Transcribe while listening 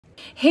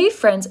Hey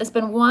friends, it's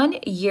been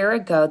 1 year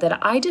ago that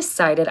I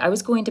decided I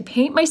was going to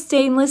paint my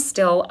stainless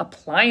steel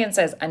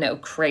appliances. I know,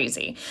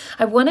 crazy.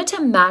 I wanted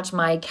to match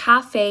my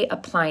Cafe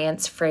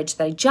Appliance fridge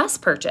that I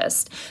just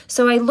purchased.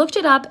 So I looked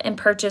it up and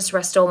purchased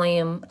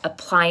Rust-Oleum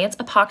Appliance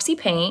epoxy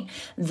paint,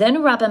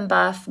 then Rub and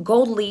Buff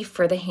gold leaf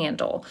for the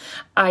handle.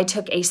 I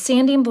took a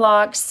sanding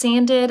block,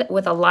 sanded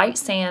with a light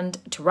sand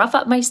to rough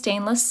up my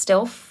stainless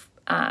steel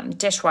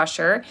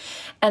dishwasher,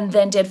 and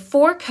then did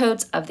 4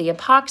 coats of the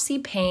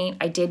epoxy paint.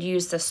 I did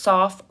use the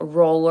soft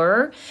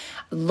roller.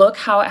 Look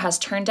how it has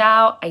turned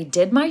out. I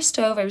did my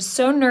stove. I was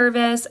so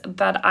nervous,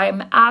 but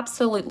I'm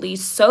absolutely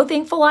so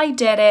thankful I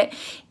did it.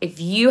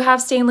 If you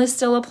have stainless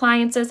steel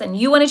appliances and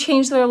you want to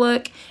change their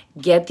look,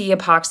 get the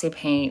epoxy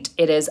paint.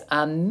 It is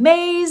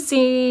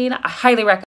amazing. I highly recommend.